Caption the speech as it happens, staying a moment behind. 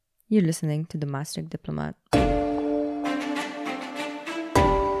You're listening to The Maastricht Diplomat.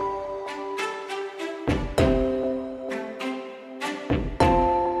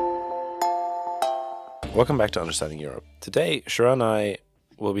 Welcome back to Understanding Europe. Today, Shira and I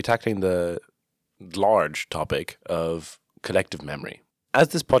will be tackling the large topic of collective memory. As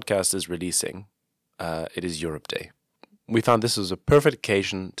this podcast is releasing, it is Europe Day. We found this was a perfect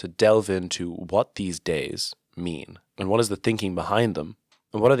occasion to delve into what these days mean and what is the thinking behind them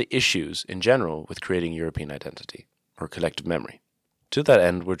and what are the issues in general with creating European identity or collective memory. To that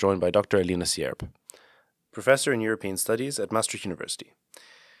end, we're joined by Dr. Alina Sierp, professor in European Studies at Maastricht University.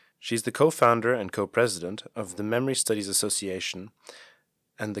 She's the co-founder and co-president of the Memory Studies Association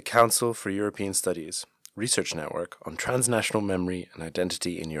and the Council for European Studies research network on transnational memory and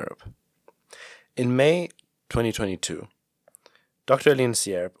identity in Europe. In May 2022, Dr. Alina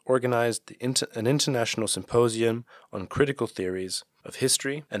Sierp organized an international symposium on critical theories of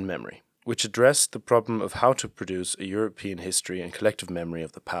history and memory, which addressed the problem of how to produce a European history and collective memory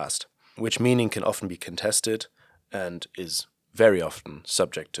of the past, which meaning can often be contested and is very often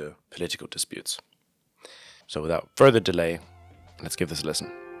subject to political disputes. So without further delay, let's give this a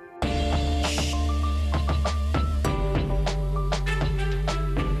listen.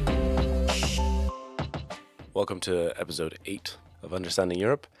 Welcome to episode 8 of Understanding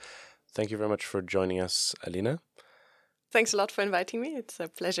Europe. Thank you very much for joining us, Alina. Thanks a lot for inviting me. It's a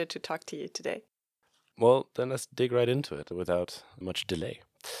pleasure to talk to you today. Well, then let's dig right into it without much delay.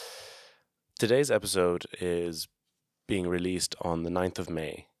 Today's episode is being released on the 9th of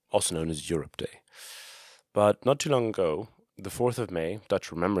May, also known as Europe Day. But not too long ago, the 4th of May,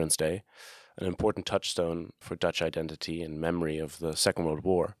 Dutch Remembrance Day, an important touchstone for Dutch identity and memory of the Second World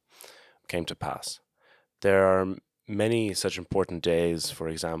War, came to pass. There are many such important days, for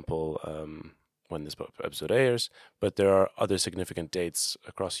example, when this episode airs, but there are other significant dates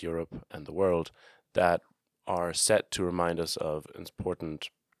across Europe and the world that are set to remind us of important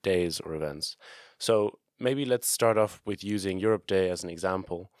days or events. So maybe let's start off with using Europe Day as an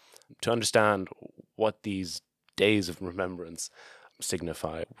example to understand what these days of remembrance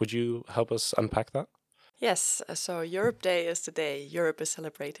signify. Would you help us unpack that? Yes, so Europe Day is the day Europe is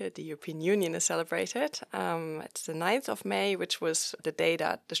celebrated, the European Union is celebrated. It's the 9th of May, which was the day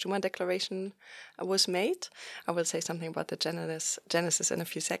that the Schuman Declaration was made. I will say something about the genesis in a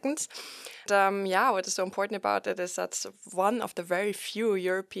few seconds. What is so important about it is that's one of the very few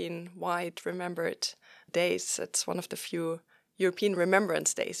European-wide remembered days. It's one of the few European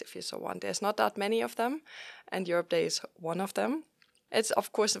Remembrance Days, if you so want. There's not that many of them, and Europe Day is one of them. It's,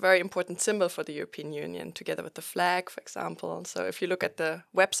 of course, a very important symbol for the European Union, together with the flag, for example. So if you look at the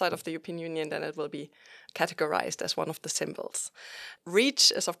website of the European Union, then it will be categorized as one of the symbols.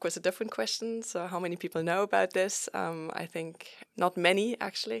 Reach is, of course, a different question. So how many people know about this? I think not many,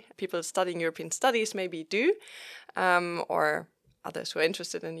 actually. People studying European studies maybe do, or others who are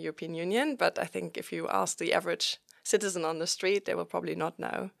interested in the European Union. But I think if you ask the average citizen on the street, they will probably not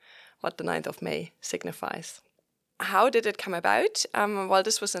know what the 9th of May signifies. How did it come about?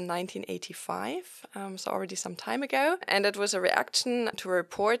 This was in 1985, so already some time ago. And it was a reaction to a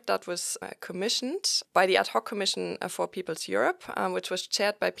report that was commissioned by the Ad Hoc Commission for People's Europe, which was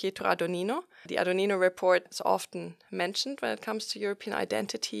chaired by Pietro Adonino. The Adonino report is often mentioned when it comes to European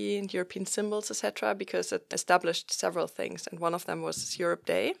identity and European symbols, etc., because it established several things. And one of them was Europe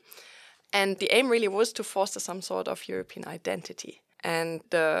Day. And the aim really was to foster some sort of European identity. And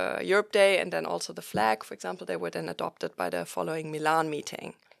the Europe Day and then also the flag, for example, they were then adopted by the following Milan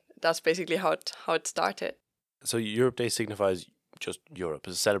meeting. That's basically how it started. So Europe Day signifies just Europe.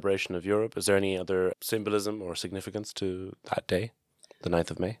 It's a celebration of Europe. Is there any other symbolism or significance to that day, the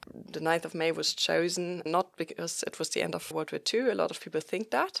 9th of May? The 9th of May was chosen not because it was the end of World War II. A lot of people think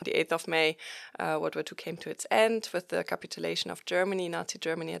that. The 8th of May, World War II came to its end with the capitulation of Germany, Nazi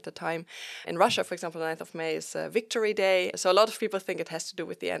Germany at the time. In Russia, for example, the 9th of May is Victory Day. So a lot of people think it has to do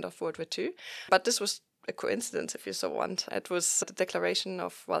with the end of World War II. But this was a coincidence, if you so want. It was the declaration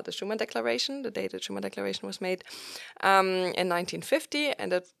of, the Schuman Declaration, the day the Schuman Declaration was made in 1950,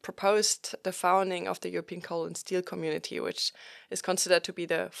 and it proposed the founding of the European Coal and Steel Community, which is considered to be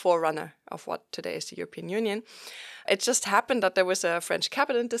the forerunner of what today is the European Union. It just happened that there was a French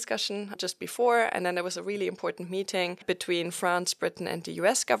cabinet discussion just before, and then there was a really important meeting between France, Britain, and the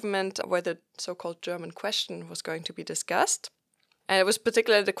US government where the so-called German question was going to be discussed. And it was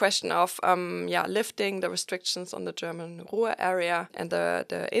particularly the question of lifting the restrictions on the German Ruhr area and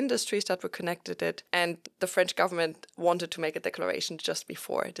the industries that were connected to it. And the French government wanted to make a declaration just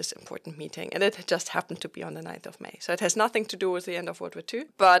before this important meeting. And it just happened to be on the 9th of May. So it has nothing to do with the end of World War II.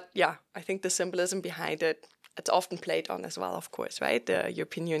 But I think the symbolism behind it it's often played on as well, of course, right? The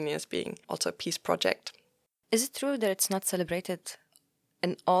European Union as being also a peace project. Is it true that it's not celebrated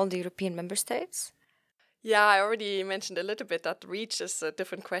in all the European member states? Yeah, I already mentioned a little bit that reach is a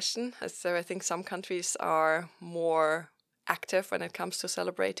different question. So I think some countries are more active when it comes to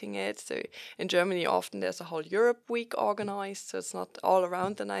celebrating it. So in Germany, often there's a whole Europe week organized, so it's not all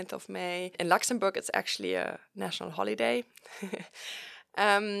around the 9th of May. In Luxembourg, it's actually a national holiday.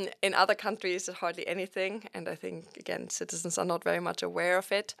 In other countries, hardly anything. And I think, again, citizens are not very much aware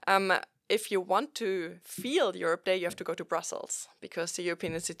of it. If you want to feel Europe Day, you have to go to Brussels, because the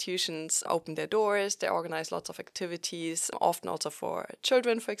European institutions open their doors. They organize lots of activities, often also for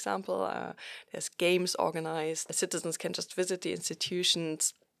children, for example. There's games organized. Citizens can just visit the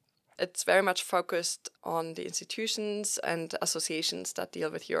institutions. It's very much focused on the institutions and associations that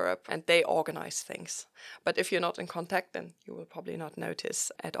deal with Europe, and they organize things. But if you're not in contact, then you will probably not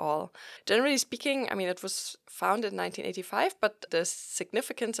notice at all. Generally speaking, I mean, it was founded in 1985, but the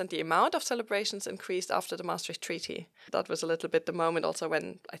significance and the amount of celebrations increased after the Maastricht Treaty. That was a little bit the moment also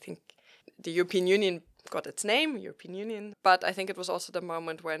when I think the European Union got its name, European Union. But I think it was also the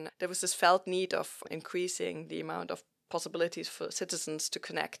moment when there was this felt need of increasing the amount of possibilities for citizens to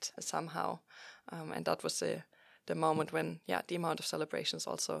connect somehow. And that was the moment when, the amount of celebrations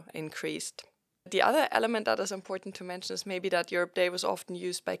also increased. The other element that is important to mention is maybe that Europe Day was often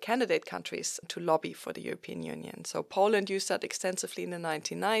used by candidate countries to lobby for the European Union. So Poland used that extensively in the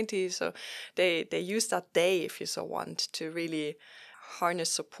 1990s. So they used that day, if you so want, to really harness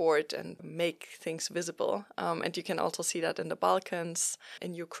support and make things visible. And you can also see that in the Balkans,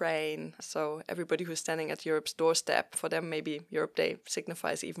 in Ukraine. So everybody who's standing at Europe's doorstep, for them maybe Europe Day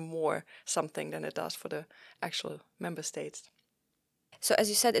signifies even more something than it does for the actual member states. So as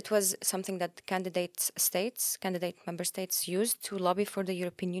you said, it was something that candidate member states used to lobby for the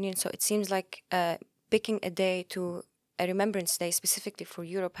European Union. So it seems like picking a Remembrance Day specifically for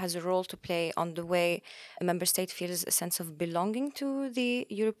Europe has a role to play on the way a member state feels a sense of belonging to the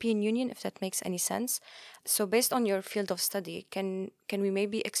European Union, if that makes any sense. So based on your field of study, can we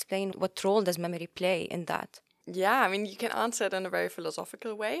maybe explain what role does memory play in that? Yeah, I mean, you can answer it in a very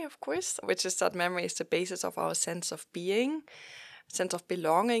philosophical way, of course, which is that memory is the basis of our sense of being. Sense of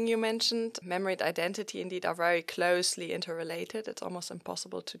belonging you mentioned. Memory and identity indeed are very closely interrelated. It's almost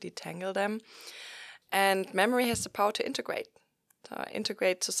impossible to detangle them. And memory has the power to integrate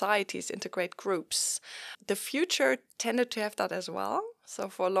societies, integrate groups. The future tended to have that as well. So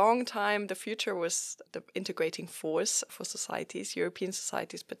for a long time, the future was the integrating force for societies, European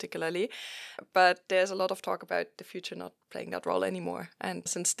societies particularly. But there's a lot of talk about the future not playing that role anymore. And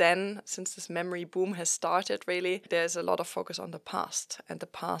since then, since this memory boom has started, really, there's a lot of focus on the past, and the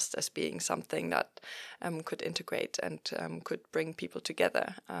past as being something that could integrate and could bring people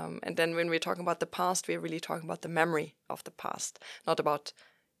together. And then when we're talking about the past, we're really talking about the memory of the past, not about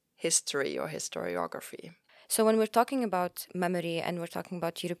history or historiography. So when we're talking about memory and we're talking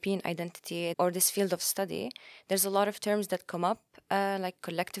about European identity or this field of study, there's a lot of terms that come up, like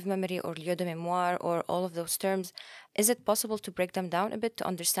collective memory or lieu de mémoire or all of those terms. Is it possible to break them down a bit to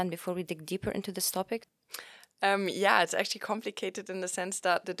understand before we dig deeper into this topic? It's actually complicated in the sense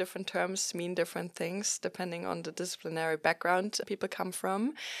that the different terms mean different things depending on the disciplinary background people come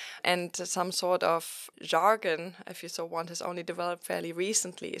from. And some sort of jargon, if you so want, has only developed fairly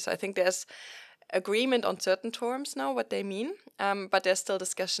recently. So I think there's agreement on certain terms now, what they mean, but there's still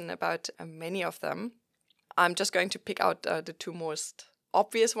discussion about many of them. I'm just going to pick out the two most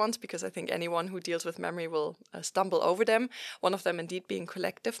obvious ones, because I think anyone who deals with memory will stumble over them. One of them indeed being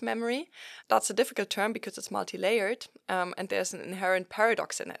collective memory. That's a difficult term because it's multi-layered, and there's an inherent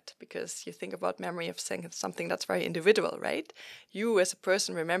paradox in it, because you think about memory of saying it's something that's very individual, right? You as a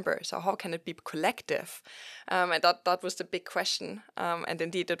person remember, so how can it be collective? And that was the big question. And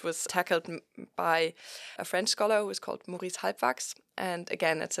indeed it was tackled by a French scholar who is called Maurice Halbwachs. And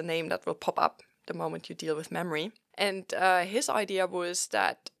again, it's a name that will pop up the moment you deal with memory. And his idea was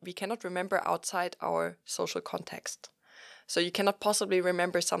that we cannot remember outside our social context. So you cannot possibly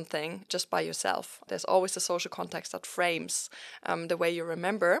remember something just by yourself. There's always a social context that frames the way you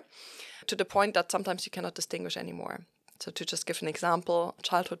remember, to the point that sometimes you cannot distinguish anymore. So to just give an example,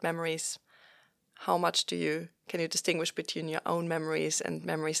 childhood memories, how much can you distinguish between your own memories and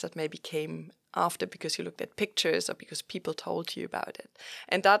memories that maybe came after because you looked at pictures or because people told you about it?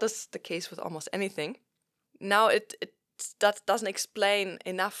 And that is the case with almost anything. Now, that doesn't explain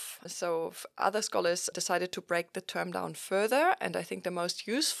enough. So other scholars decided to break the term down further. And I think the most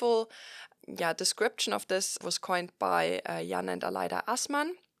useful description of this was coined by Jan and Aleida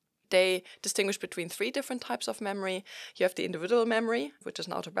Assmann. they distinguish between 3 different types of memory. You have the individual memory, which is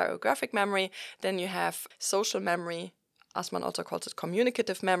an autobiographic memory. Then you have social memory. Assmann also calls it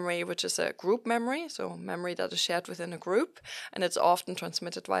communicative memory, which is a group memory, so memory that is shared within a group, and it's often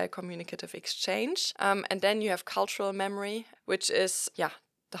transmitted via communicative exchange. And then you have cultural memory, which is,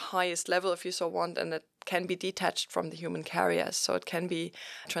 the highest level, if you so want, and it can be detached from the human carriers. So it can be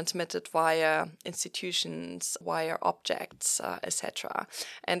transmitted via institutions, via objects, etc.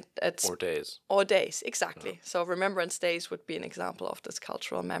 And it's or days, exactly. So remembrance days would be an example of this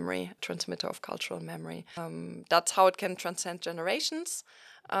cultural memory, transmitter of cultural memory. That's how it can transcend generations.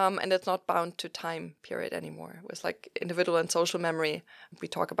 And it's not bound to time period anymore. With like individual and social memory, we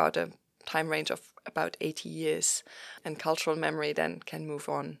talk about a time range of about 80 years, and cultural memory then can move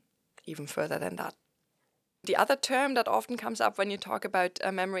on even further than that. The other term that often comes up when you talk about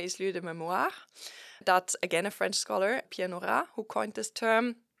memory is lieu de mémoire. That's again a French scholar, Pierre Nora, who coined this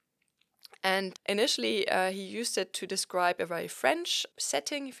term. And initially, he used it to describe a very French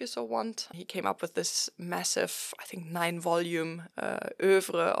setting, if you so want. He came up with this massive, I think, 9-volume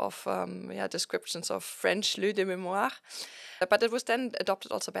oeuvre of descriptions of French lieu de mémoire. But it was then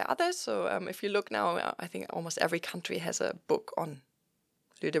adopted also by others. So if you look now, I think almost every country has a book on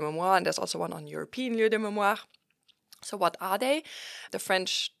lieu de mémoire, and there's also one on European lieu de mémoire. So what are they? The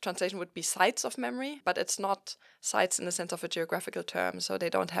French translation would be sites of memory, but it's not sites in the sense of a geographical term. So they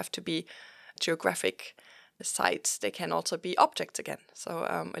don't have to be geographic sites. They can also be objects again.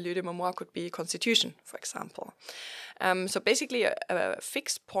 So a lieu de mémoire could be a constitution, for example. So basically a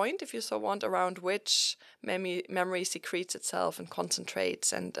fixed point, if you so want, around which memory secretes itself and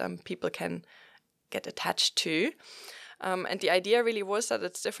concentrates, and people can get attached to. And the idea really was that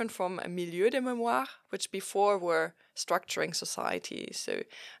it's different from a milieu de mémoire, which before were structuring society. So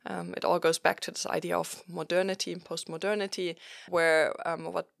it all goes back to this idea of modernity and post-modernity, where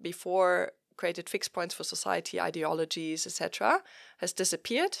what before created fixed points for society, ideologies, etc., has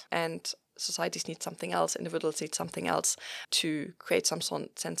disappeared, and societies need something else, individuals need something else to create some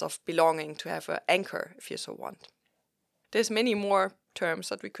sense of belonging, to have an anchor, if you so want. There's many more terms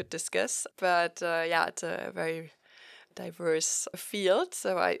that we could discuss, but it's a very diverse field,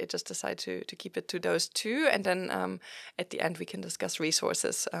 so I just decided to keep it to those 2, and then at the end we can discuss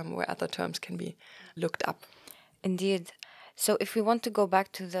resources where other terms can be looked up. Indeed. So if we want to go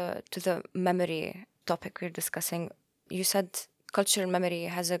back to the memory topic we're discussing, you said cultural memory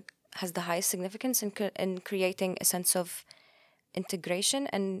has the highest significance in creating a sense of integration,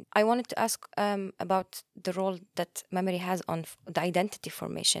 and I wanted to ask about the role that memory has on the identity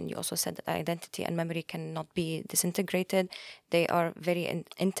formation. You also said that identity and memory cannot be disintegrated; they are very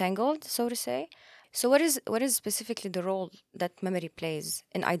entangled, so to say. So, what is specifically the role that memory plays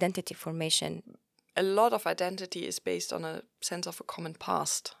in identity formation? A lot of identity is based on a sense of a common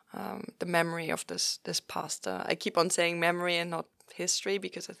past, the memory of this past. I keep on saying memory and not history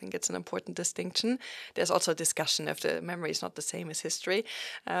because I think it's an important distinction. There's also a discussion if the memory is not the same as history.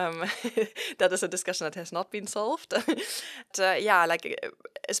 That is a discussion that has not been solved. But,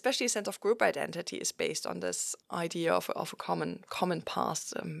 especially a sense of group identity is based on this idea of a common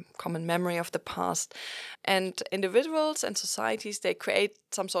past, common memory of the past. And individuals and societies, they create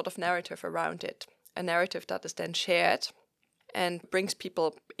some sort of narrative around it, a narrative that is then shared and brings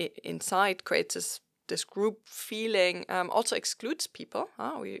people inside, creates this group feeling, also excludes people.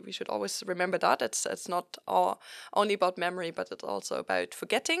 We should always remember that. It's not only about memory, but it's also about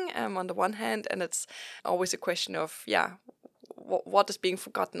forgetting on the one hand, and it's always a question of, what is being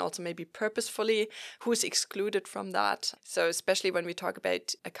forgotten, also maybe purposefully, who's excluded from that. So especially when we talk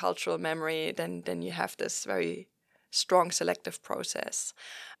about a cultural memory, then you have this very strong selective process.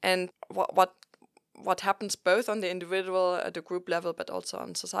 And what happens both on the individual, the group level, but also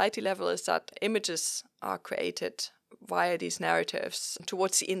on society level is that images are created via these narratives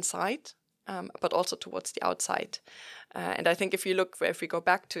towards the inside, but also towards the outside. And I think if we go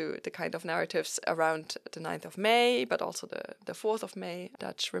back to the kind of narratives around the 9th of May, but also the 4th of May,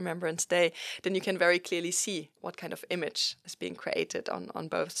 Dutch Remembrance Day, then you can very clearly see what kind of image is being created on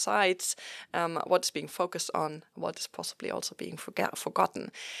both sides, what is being focused on, what is possibly also being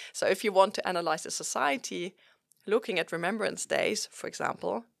forgotten. So if you want to analyze a society, looking at Remembrance Days, for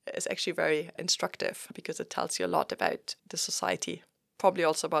example, is actually very instructive because it tells you a lot about the society, probably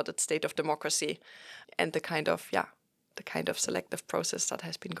also about its state of democracy and the kind of selective process that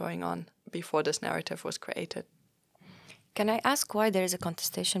has been going on before this narrative was created. Can I ask why there is a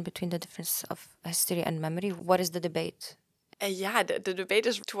contestation between the difference of history and memory? What is the debate? The debate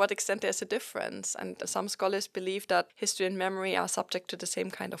is to what extent there's a difference. And some scholars believe that history and memory are subject to the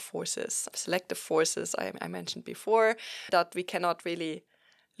same kind of forces, selective forces I mentioned before, that we cannot really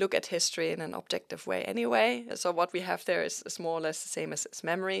look at history in an objective way anyway. So what we have there is more or less the same as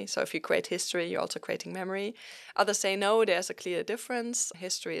memory. So if you create history, you're also creating memory. Others say no, there's a clear difference.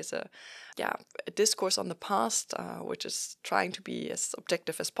 History is a discourse on the past, which is trying to be as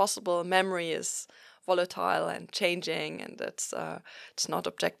objective as possible. Memory is volatile and changing, and it's not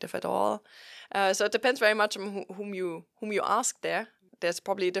objective at all. So it depends very much on whom you ask there. There's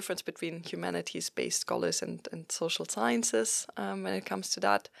probably a difference between humanities-based scholars and social sciences when it comes to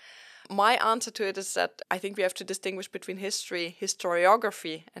that. My answer to it is that I think we have to distinguish between history,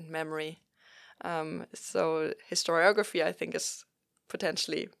 historiography, and memory. So historiography, I think, is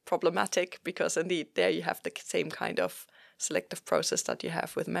potentially problematic because indeed there you have the same kind of selective process that you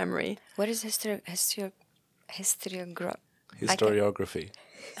have with memory. What is historiography? Historiography.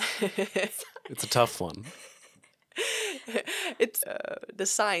 It's a tough one. It's the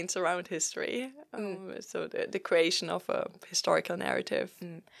science around history, so the creation of a historical narrative.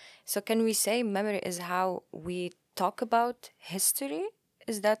 So can we say memory is how we talk about history?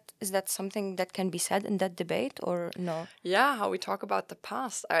 Is that something that can be said in that debate or no? Yeah, how we talk about the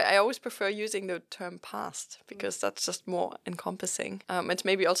past. I always prefer using the term past because that's just more encompassing. It's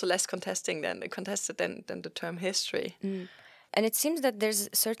maybe also less contested than the term history. And it seems that there's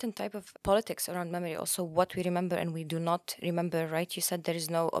a certain type of politics around memory, also what we remember and we do not remember, right? You said there is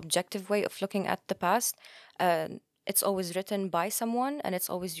no objective way of looking at the past. It's always written by someone and it's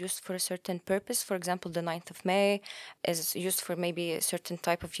always used for a certain purpose. For example, the 9th of May is used for maybe a certain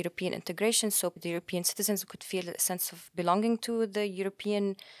type of European integration, so the European citizens could feel a sense of belonging to the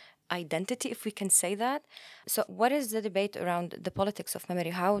European identity, if we can say that. So what is the debate around the politics of memory?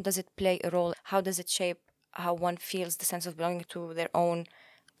 How does it play a role? How does it shape how one feels the sense of belonging to their own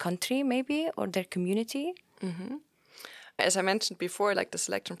country, maybe, or their community? Mm-hmm. As I mentioned before, like the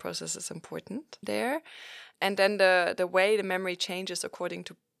selection process is important there. And then the way the memory changes according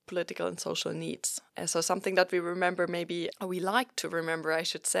to political and social needs. So something that we remember, maybe we like to remember, I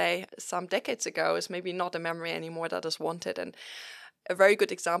should say, some decades ago is maybe not a memory anymore that is wanted. And a very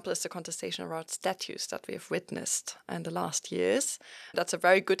good example is the contestation around statues that we have witnessed in the last years. That's a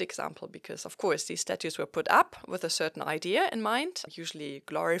very good example because, of course, these statues were put up with a certain idea in mind, usually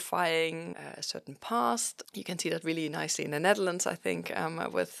glorifying a certain past. You can see that really nicely in the Netherlands, I think,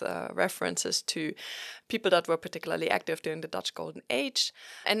 with references to people that were particularly active during the Dutch Golden Age.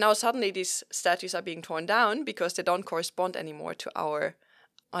 And now suddenly these statues are being torn down because they don't correspond anymore to our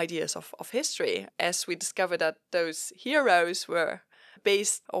ideas of history, as we discover that those heroes were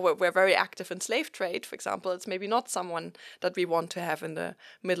based or were very active in slave trade, for example. It's maybe not someone that we want to have in the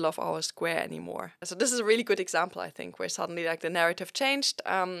middle of our square anymore. So this is a really good example, I think, where suddenly like the narrative changed,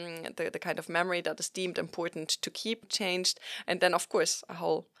 the kind of memory that is deemed important to keep changed. And then, of course, a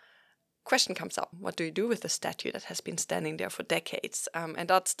whole question comes up. What do you do with a statue that has been standing there for decades? And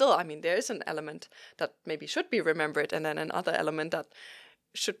that's still, I mean, there is an element that maybe should be remembered and then another element that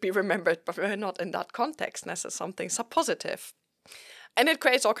should be remembered, but not in that context, and as something positive. And it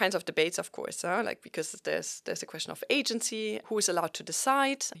creates all kinds of debates, of course, like because there's a question of agency, who is allowed to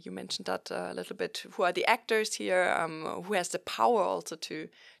decide. You mentioned that a little bit. Who are the actors here? Who has the power also to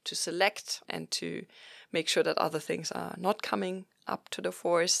select and to make sure that other things are not coming up to the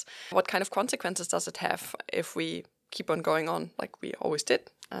force? What kind of consequences does it have if we keep on going on like we always did?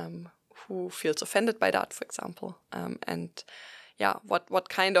 Who feels offended by that, for example? What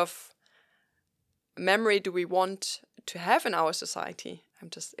kind of memory do we want to have in our society? I'm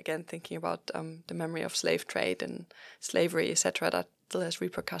just again thinking about the memory of slave trade and slavery, etc. That still has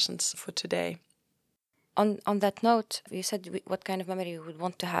repercussions for today. On that note, you said what kind of memory we would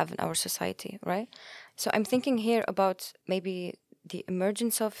want to have in our society, right? So I'm thinking here about maybe the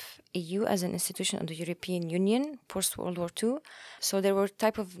emergence of EU as an institution of the European Union post World War II. So there were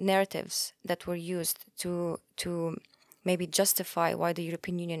type of narratives that were used to maybe justify why the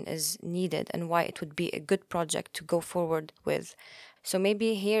European Union is needed and why it would be a good project to go forward with. So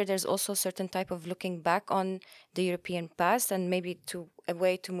maybe here there's also a certain type of looking back on the European past and maybe to a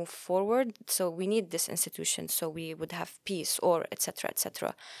way to move forward. So we need this institution so we would have peace or etc.,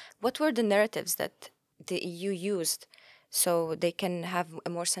 etc. What were the narratives that the EU used so they can have a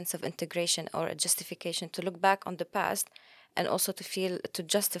more sense of integration or a justification to look back on the past and also to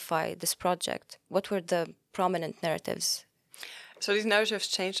justify this project? What were the prominent narratives? So these narratives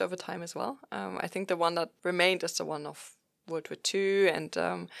changed over time as well. I think the one that remained is the one of World War II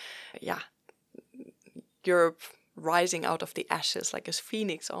and Europe rising out of the ashes like a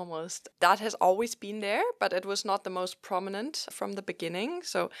phoenix almost. That has always been there, but it was not the most prominent from the beginning.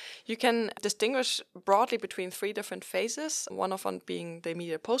 So you can distinguish broadly between three different phases. One of them being the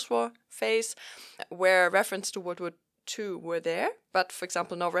immediate post-war phase, where reference to World War II were there, but for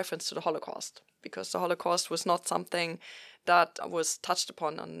example, no reference to the Holocaust, because the Holocaust was not something that was touched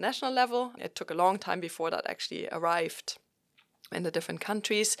upon on a national level. It took a long time before that actually arrived in the different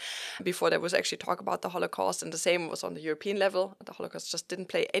countries, before there was actually talk about the Holocaust, and the same was on the European level. The Holocaust just didn't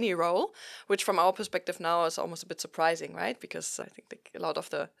play any role, which from our perspective now is almost a bit surprising, right? Because I think a lot of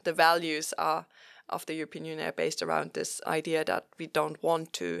the values of the European Union are based around this idea that we don't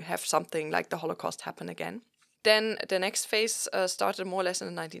want to have something like the Holocaust happen again. Then the next phase started more or less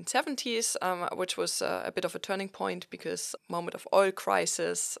in the 1970s, which was a bit of a turning point because moment of oil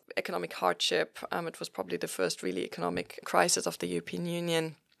crisis, economic hardship. It was probably the first really economic crisis of the European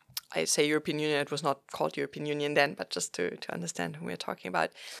Union. I say European Union, it was not called European Union then, but just to understand who we're talking about.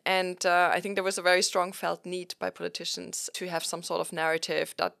 And I think there was a very strong felt need by politicians to have some sort of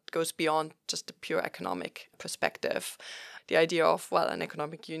narrative that goes beyond just the pure economic perspective. The idea of, well, an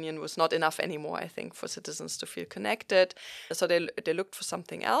economic union was not enough anymore, I think, for citizens to feel connected. So they looked for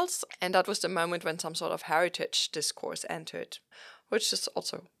something else. And that was the moment when some sort of heritage discourse entered, which is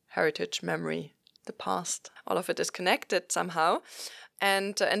also heritage, memory, the past. All of it is connected somehow.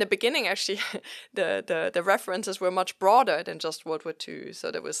 And in the beginning, actually, the references were much broader than just World War II. So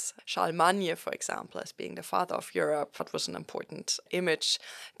there was Charlemagne, for example, as being the father of Europe. That was an important image.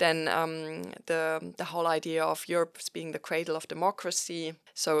 Then the whole idea of Europe as being the cradle of democracy.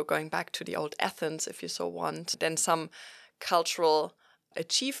 So going back to the old Athens, if you so want. Then some cultural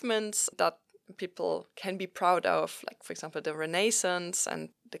achievements that people can be proud of, like, for example, the Renaissance and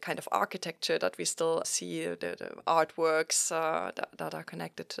the kind of architecture that we still see, the artworks that are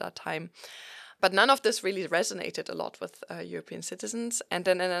connected to that time. But none of this really resonated a lot with European citizens. And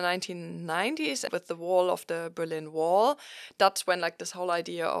then in the 1990s, with the wall of the Berlin Wall, that's when like this whole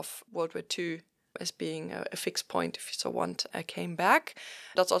idea of World War II as being a fixed point, if you so want, came back.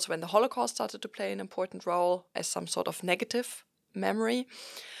 That's also when the Holocaust started to play an important role as some sort of negative memory.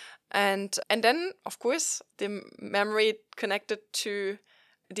 And then, of course, the memory connected to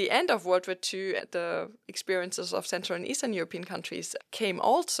the end of World War II, the experiences of Central and Eastern European countries came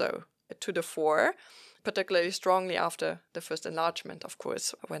also to the fore, particularly strongly after the first enlargement, of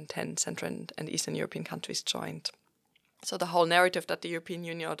course, when 10 Central and Eastern European countries joined. So the whole narrative that the European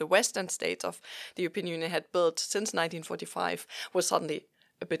Union or the Western states of the European Union had built since 1945 was suddenly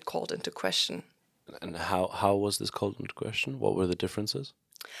a bit called into question. And how was this called into question? What were the differences?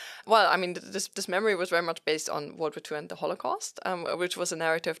 Well, I mean, this memory was very much based on World War II and the Holocaust, which was a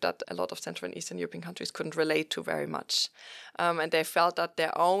narrative that a lot of Central and Eastern European countries couldn't relate to very much. And they felt that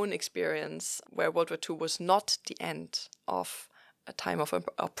their own experience, where World War II was not the end of a time of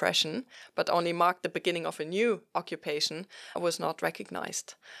oppression, but only marked the beginning of a new occupation, was not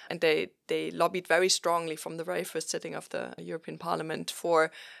recognized. And they lobbied very strongly from the very first sitting of the European Parliament for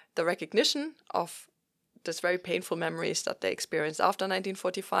the recognition of these very painful memories that they experienced after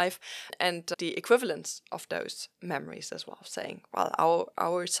 1945 and the equivalence of those memories as well, saying, well,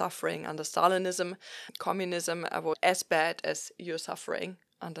 our suffering under Stalinism, communism was as bad as your suffering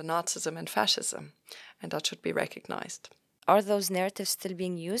under Nazism and fascism, and that should be recognized. Are those narratives still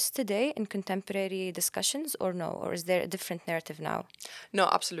being used today in contemporary discussions or no? Or is there a different narrative now? No,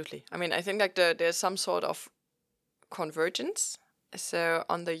 absolutely. I mean, I think like there's some sort of convergence. So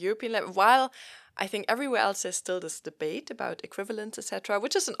on the European level, while I think everywhere else there's still this debate about equivalence, etc.,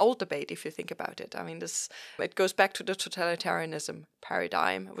 which is an old debate if you think about it. I mean, it goes back to the totalitarianism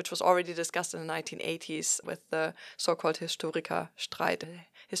paradigm, which was already discussed in the 1980s with the so-called Historikerstreit,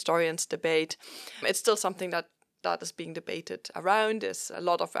 historians' debate. It's still something that is being debated around. There's a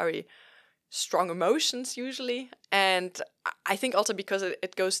lot of very strong emotions usually, and I think also because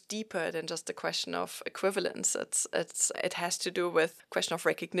it goes deeper than just the question of equivalence. It has to do with question of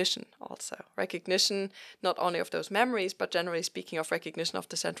recognition also. Recognition not only of those memories, but generally speaking of recognition of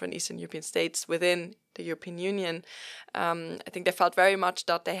the Central and Eastern European states within the European Union. I think they felt very much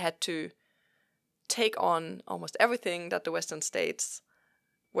that they had to take on almost everything that the Western states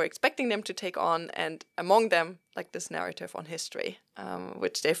were expecting them to take on, and among them, like this narrative on history,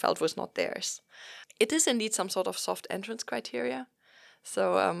 which they felt was not theirs. It is indeed some sort of soft entrance criteria.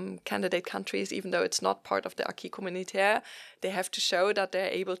 So candidate countries, even though it's not part of the acquis communautaire, they have to show that they're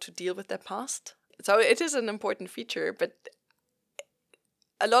able to deal with their past. So it is an important feature, but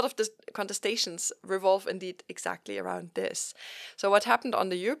a lot of the contestations revolve indeed exactly around this. So what happened on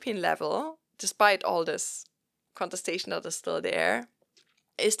the European level, despite all this contestation that is still there,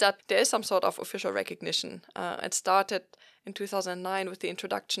 is that there is some sort of official recognition. It started in 2009 with the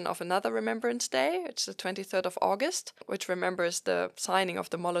introduction of another Remembrance Day. It's the 23rd of August, which remembers the signing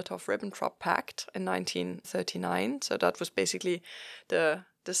of the Molotov-Ribbentrop Pact in 1939. So that was basically the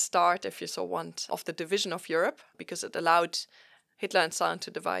the start, if you so want, of the division of Europe, because it allowed Hitler and Stalin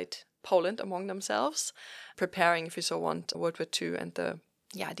to divide Poland among themselves, preparing, if you so want, World War II and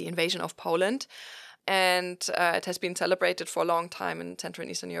the invasion of Poland. And it has been celebrated for a long time in Central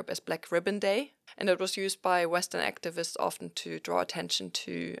and Eastern Europe as Black Ribbon Day. And it was used by Western activists often to draw attention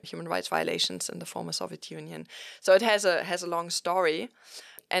to human rights violations in the former Soviet Union. So it has a long story.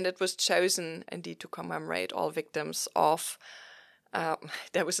 And it was chosen, indeed, to commemorate all victims of...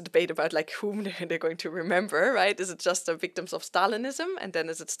 there was a debate about like whom they're going to remember, right? Is it just the victims of Stalinism, and then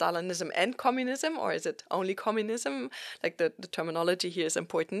is it Stalinism and communism, or is it only communism? Like the terminology here is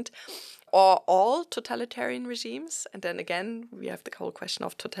important. Or all totalitarian regimes, and then again we have the whole question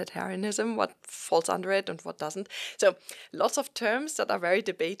of totalitarianism, what falls under it and what doesn't. So lots of terms that are very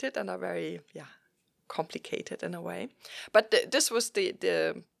debated and are very complicated in a way. But this was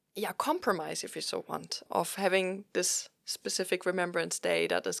the compromise, if you so want, of having this specific Remembrance Day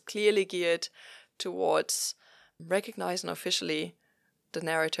that is clearly geared towards recognizing officially the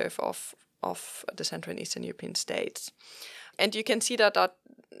narrative of the Central and Eastern European states. And you can see that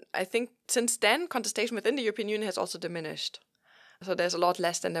I think since then, contestation within the European Union has also diminished. So there's a lot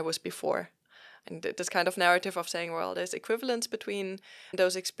less than there was before. And this kind of narrative of saying, well, there's equivalence between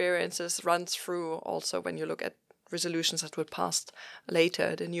those experiences runs through also when you look at resolutions that were passed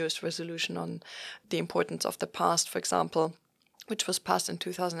later, the newest resolution on the importance of the past, for example, which was passed in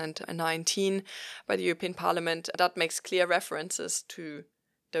 2019 by the European Parliament. That makes clear references to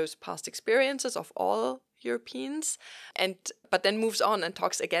those past experiences of all Europeans, but then moves on and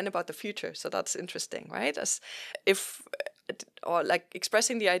talks again about the future. So that's interesting, right?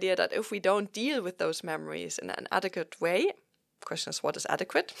 Expressing the idea that if we don't deal with those memories in an adequate way, the question is what is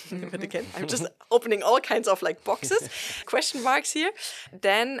adequate? But again, I'm just opening all kinds of like boxes, question marks here.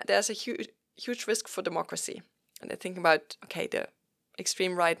 Then there's a huge risk for democracy. And I think about, the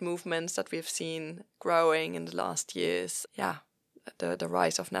extreme right movements that we've seen growing in the last years. The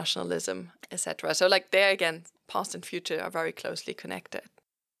rise of nationalism, etc. So like there again, past and future are very closely connected.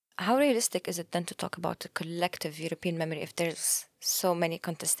 How realistic is it then to talk about a collective European memory if there's so many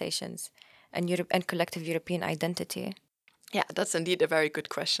contestations and collective European identity? Yeah, that's indeed a very good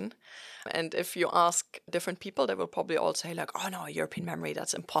question. And if you ask different people, they will probably all say like, oh no, European memory,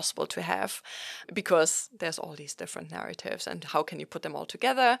 that's impossible to have because there's all these different narratives. And how can you put them all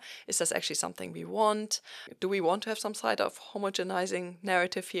together? Is this actually something we want? Do we want to have some sort of homogenizing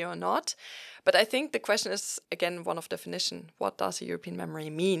narrative here or not? But I think the question is, again, one of definition. What does a European memory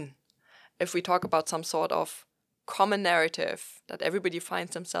mean? If we talk about some sort of common narrative that everybody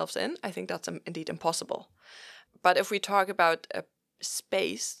finds themselves in, I think that's indeed impossible. But if we talk about a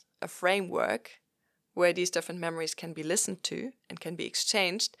space, a framework, where these different memories can be listened to and can be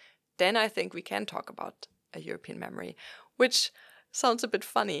exchanged, then I think we can talk about a European memory, which sounds a bit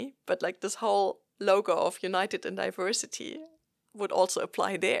funny, but like this whole logo of United in Diversity would also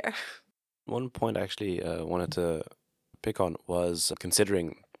apply there. One point I actually wanted to pick on was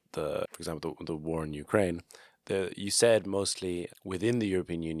considering for example, the war in Ukraine. You said mostly within the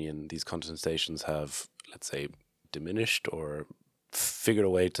European Union, these contestations have, let's say, diminished or figured a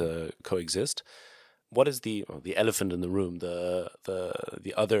way to coexist. What is the elephant in the room,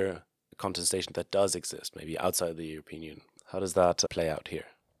 the other contestation that does exist, maybe outside the European Union? How does that play out here?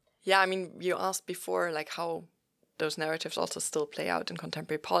 Yeah, I mean, you asked before, like how those narratives also still play out in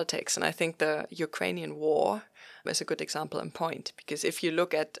contemporary politics. And I think the Ukrainian war is a good example and point, because if you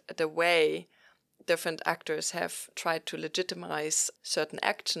look at the way different actors have tried to legitimize certain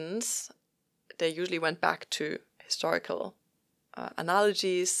actions, they usually went back to historical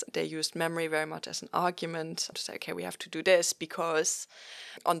analogies. They used memory very much as an argument to say, okay, we have to do this because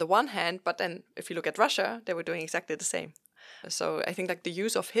on the one hand, but then if you look at Russia, they were doing exactly the same. So I think like the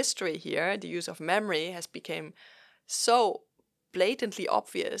use of history here, the use of memory has become so blatantly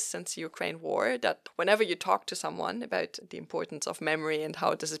obvious since the Ukraine war that whenever you talk to someone about the importance of memory and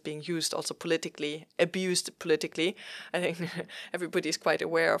how this is being used also politically, abused politically, I think everybody is quite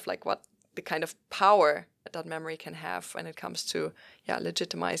aware of like what the kind of power that memory can have when it comes to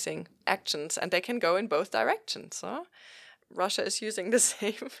legitimizing actions, and they can go in both directions. So Russia is using the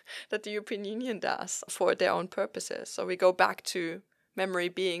same that the European Union does for their own purposes. So we go back to memory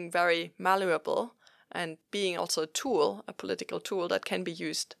being very malleable and being also a tool, a political tool that can be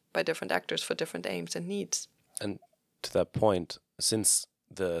used by different actors for different aims and needs. And to that point, since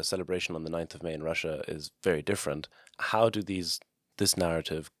the celebration on the 9th of May in Russia is very different, how do this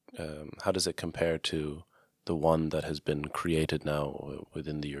narrative, how does it compare to the one that has been created now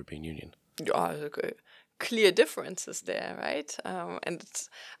within the European Union? clear differences there, right?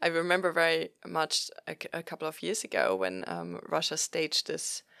 I remember very much a couple of years ago when Russia staged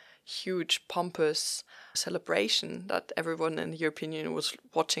this huge, pompous celebration that everyone in the European Union was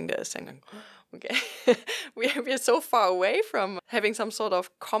watching this and going, okay, we are so far away from having some sort of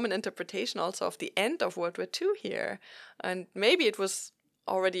common interpretation also of the end of World War II here. And maybe it was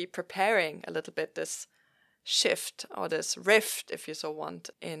already preparing a little bit this shift or this rift, if you so want,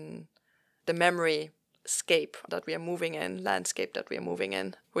 in the memory landscape that we are moving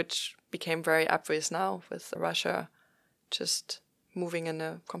in, which became very obvious now with Russia just moving in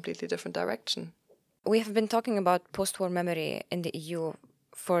a completely different direction. We have been talking about post-war memory in the EU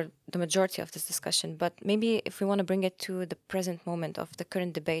for the majority of this discussion, but maybe if we want to bring it to the present moment of the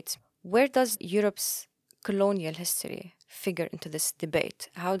current debate, where does Europe's colonial history figure into this debate?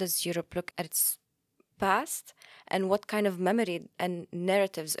 How does Europe look at its past, and what kind of memory and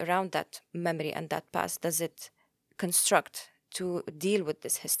narratives around that memory and that past does it construct to deal with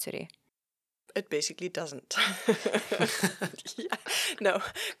this history? It basically doesn't. No,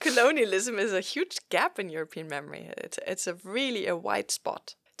 colonialism is a huge gap in European memory. It's really a white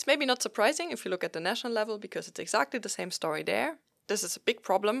spot. It's maybe not surprising if you look at the national level, because it's exactly the same story there. This is a big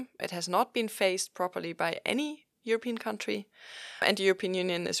problem. It has not been faced properly by any European country, and the European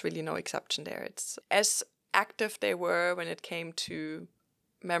Union is really no exception there. It's as active they were when it came to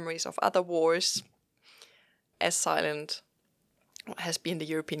memories of other wars, as silent has been the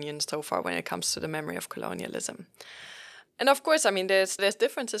European Union so far when it comes to the memory of colonialism. And of course, I mean, there's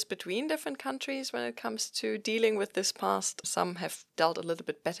differences between different countries when it comes to dealing with this past. Some have dealt a little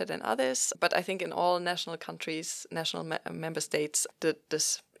bit better than others, but I think in all national countries, member states,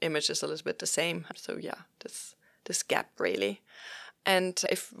 this image is a little bit the same. So yeah, this gap really. And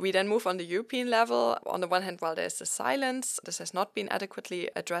if we then move on the European level, on the one hand, while there's a silence, this has not been adequately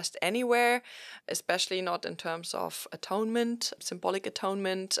addressed anywhere, especially not in terms of atonement, symbolic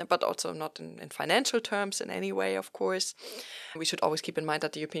atonement, but also not in financial terms in any way, of course. We should always keep in mind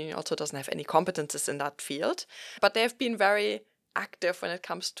that the European Union also doesn't have any competences in that field. But they have been very active when it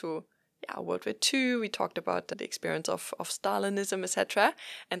comes to World War II. We talked about the experience of Stalinism, etc.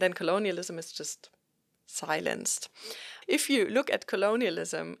 And then colonialism is just silenced. If you look at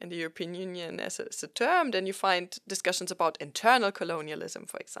colonialism in the European Union as a term, then you find discussions about internal colonialism,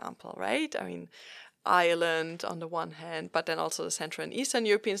 for example, right? I mean, Ireland on the one hand, but then also the Central and Eastern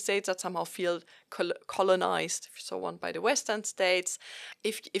European states that somehow feel colonized, if you so want, by the Western states.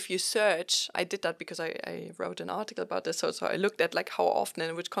 If you search, I did that because I wrote an article about this, so I looked at like how often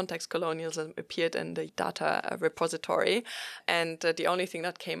and in which context colonialism appeared in the data repository, and the only thing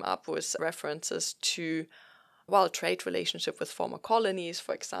that came up was references to trade relationship with former colonies,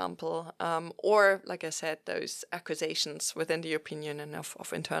 for example, or, like I said, those accusations within the European Union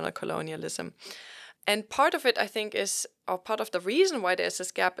of internal colonialism. And part of it, I think, part of the reason why there's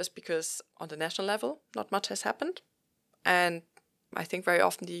this gap is because on the national level, not much has happened. And I think very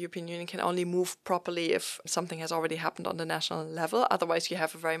often the European Union can only move properly if something has already happened on the national level. Otherwise, you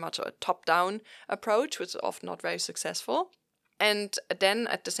have very much a top-down approach, which is often not very successful. And then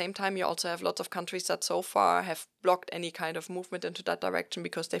at the same time, you also have lots of countries that so far have blocked any kind of movement into that direction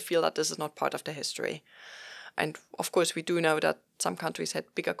because they feel that this is not part of their history. And of course, we do know that some countries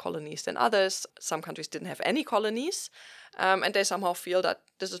had bigger colonies than others. Some countries didn't have any colonies. And they somehow feel that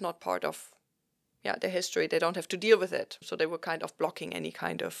this is not part of their history. They don't have to deal with it. So they were kind of blocking any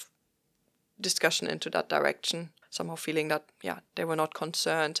kind of discussion into that direction, somehow feeling that, they were not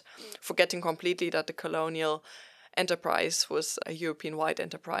concerned, forgetting completely that the colonial enterprise was a European-wide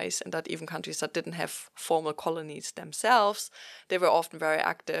enterprise, and that even countries that didn't have formal colonies themselves, they were often very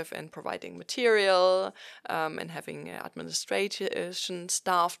active in providing material and having administration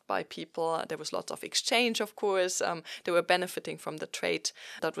staffed by people. There was lots of exchange, of course. They were benefiting from the trade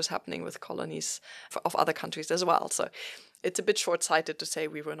that was happening with colonies of other countries as well. So it's a bit short-sighted to say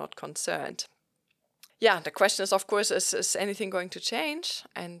we were not concerned. The question is, of course, is anything going to change?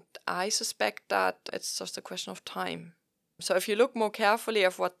 And I suspect that it's just a question of time. So if you look more carefully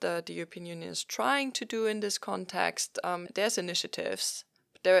at what the European Union is trying to do in this context, there's initiatives.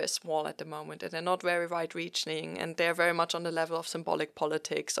 But they're small at the moment, and they're not very wide-reaching, and they're very much on the level of symbolic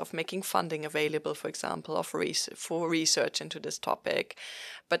politics, of making funding available, for example, for research into this topic.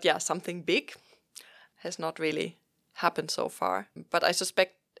 But something big has not really happened so far. But I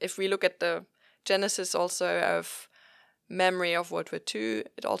suspect if we look at the genesis also of memory of World War II,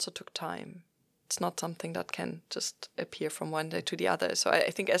 it also took time. It's not something that can just appear from one day to the other. So I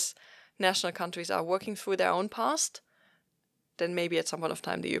think as national countries are working through their own past, then maybe at some point of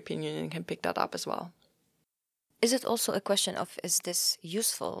time the European Union can pick that up as well. Is it also a question of, is this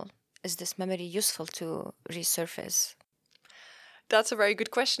useful is this memory useful to resurface? That's a very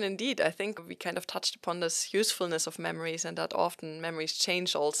good question indeed. I think we kind of touched upon this usefulness of memories, and that often memories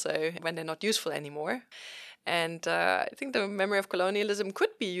change also when they're not useful anymore. And I think the memory of colonialism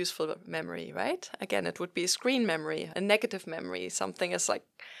could be useful memory, right? Again, it would be a screen memory, a negative memory, something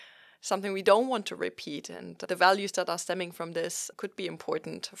we don't want to repeat. And the values that are stemming from this could be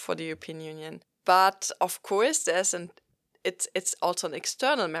important for the European Union. But of course, it's also an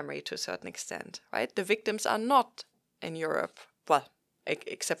external memory to a certain extent, right? The victims are not in Europe. Well,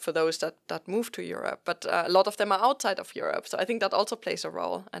 except for those that moved to Europe. But a lot of them are outside of Europe. So I think that also plays a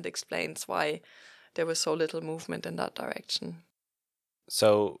role and explains why there was so little movement in that direction.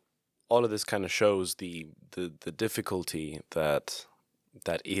 So all of this kind of shows the difficulty that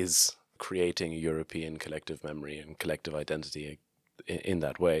is creating a European collective memory and collective identity in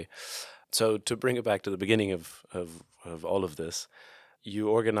that way. So to bring it back to the beginning of all of this, you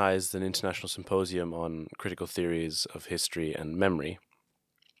organized an international symposium on critical theories of history and memory,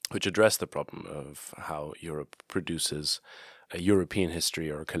 which addressed the problem of how Europe produces a European history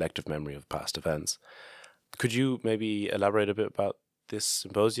or a collective memory of past events. Could you maybe elaborate a bit about this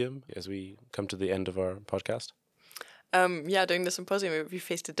symposium as we come to the end of our podcast? During the symposium, we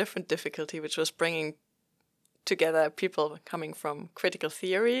faced a different difficulty, which was bringing together people coming from critical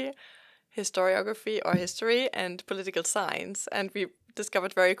theory, historiography or history, and political science. And we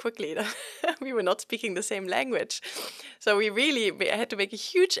discovered very quickly that we were not speaking the same language. So we had to make a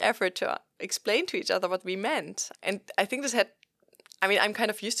huge effort to explain to each other what we meant. And I think I'm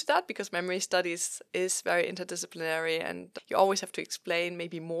kind of used to that because memory studies is very interdisciplinary, and you always have to explain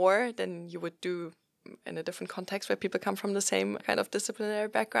maybe more than you would do in a different context where people come from the same kind of disciplinary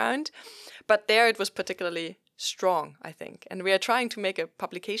background. But there it was particularly strong, I think. And we are trying to make a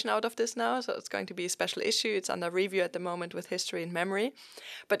publication out of this now, so it's going to be a special issue. It's under review at the moment with History and Memory.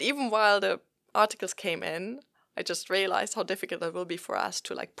 But even while the articles came in, I just realized how difficult it will be for us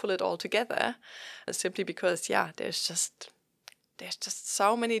to pull it all together, simply because, there's just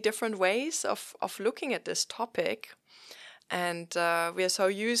so many different ways of looking at this topic. And we are so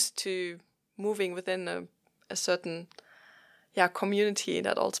used to moving within a certain community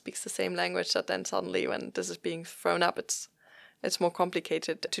that all speaks the same language that then suddenly when this is being thrown up, it's more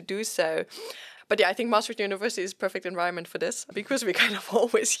complicated to do so. But I think Maastricht University is a perfect environment for this because we're kind of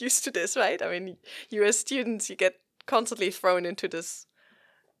always used to this, right? I mean, you as students, you get constantly thrown into this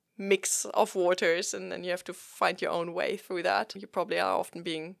mix of waters, and then you have to find your own way through that. You probably are often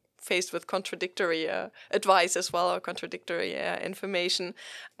being faced with contradictory advice as well, or contradictory information.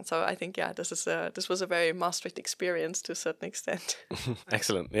 So I think, this was a very Maastricht experience to a certain extent.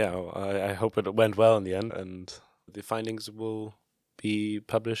 Excellent. Yeah, I hope it went well in the end, and the findings will be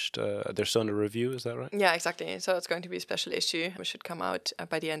published. They're still under review, is that right? Yeah, exactly. So it's going to be a special issue. It should come out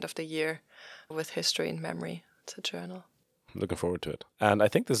by the end of the year with History and Memory. It's a journal. Looking forward to it. And I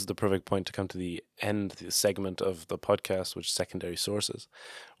think this is the perfect point to come to the end, the segment of the podcast, which is secondary sources,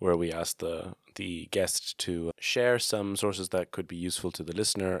 where we ask the guest to share some sources that could be useful to the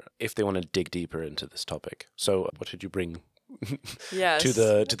listener if they want to dig deeper into this topic. So what did you bring to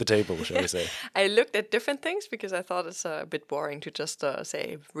the table, shall we say? I looked at different things because I thought it's a bit boring to just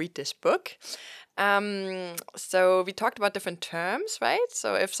say, read this book. So we talked about different terms, right?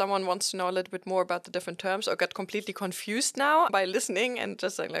 So if someone wants to know a little bit more about the different terms or got completely confused now by listening and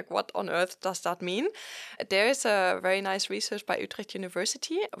just like what on earth does that mean? There is a very nice research by Utrecht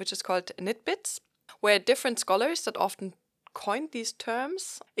University, which is called NITBITS, where different scholars that often coined these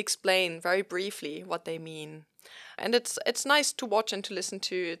terms explain very briefly what they mean. And it's nice to watch and to listen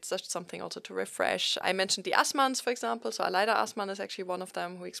to. It's just something also to refresh. I mentioned the Assmanns, for example. So Aleida Assmann is actually one of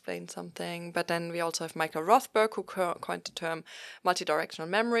them who explained something. But then we also have Michael Rothberg, who coined the term multidirectional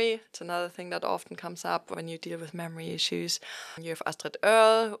memory. It's another thing that often comes up when you deal with memory issues. You have Astrid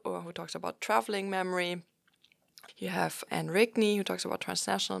Earle, who talks about traveling memory. You have Anne Rigney, who talks about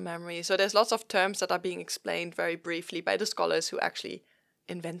transnational memory. So there's lots of terms that are being explained very briefly by the scholars who actually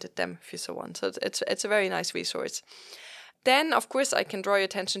invented them, if you so want. So it's a very nice resource. Then, of course, I can draw your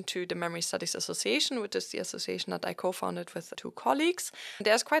attention to the Memory Studies Association, which is the association that I co-founded with 2 colleagues.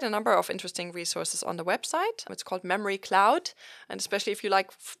 There's quite a number of interesting resources on the website. It's called Memory Cloud. And especially if you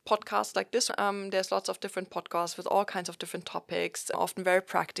like podcasts like this, there's lots of different podcasts with all kinds of different topics, often very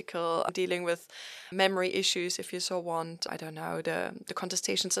practical, dealing with memory issues, if you so want. I don't know, the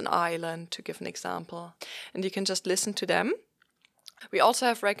contestations in Ireland, to give an example. And you can just listen to them. We also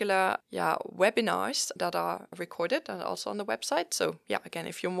have regular webinars that are recorded and also on the website. So again,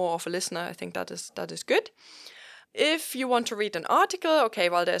 if you're more of a listener, I think that is good. If you want to read an article, okay,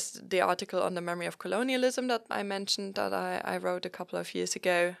 well, there's the article on the memory of colonialism that I mentioned that I wrote a couple of years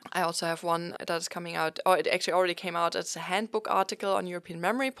ago. I also have one that is coming out, or it actually already came out. It's a handbook article on European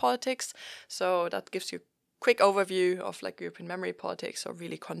memory politics. So that gives you a quick overview of like European memory politics, or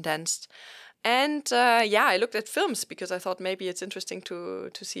really condensed. And I looked at films because I thought maybe it's interesting to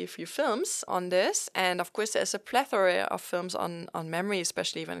see a few films on this. And of course, there's a plethora of films on memory,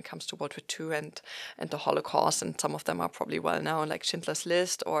 especially when it comes to World War II and the Holocaust. And some of them are probably well known, like Schindler's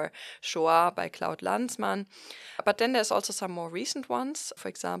List or Shoah by Claude Lanzmann. But then there's also some more recent ones. For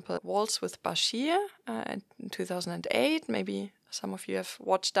example, Waltz with Bashir in 2008. Maybe some of you have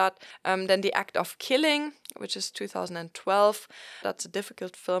watched that. Then The Act of Killing, which is 2012. That's a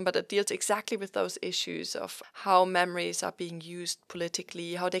difficult film, but it deals exactly with those issues of how memories are being used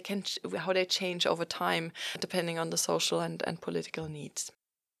politically, how they change over time, depending on the social and political needs.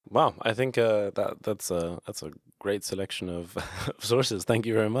 Wow, I think that's a great selection of sources. Thank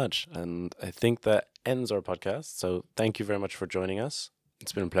you very much. And I think that ends our podcast. So thank you very much for joining us.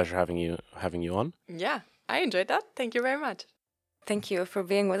 It's been a pleasure having you on. Yeah, I enjoyed that. Thank you very much. Thank you for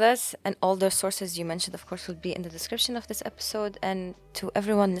being with us. And all the sources you mentioned, of course, will be in the description of this episode. And to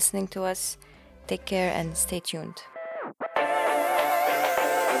everyone listening to us, take care and stay tuned.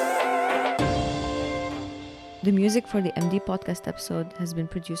 The music for the MD podcast episode has been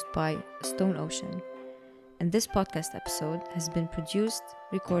produced by Stone Ocean. And this podcast episode has been produced,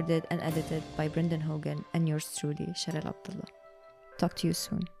 recorded, and edited by Brendan Hogan and yours truly, Sharel Abdullah. Talk to you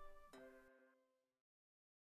soon.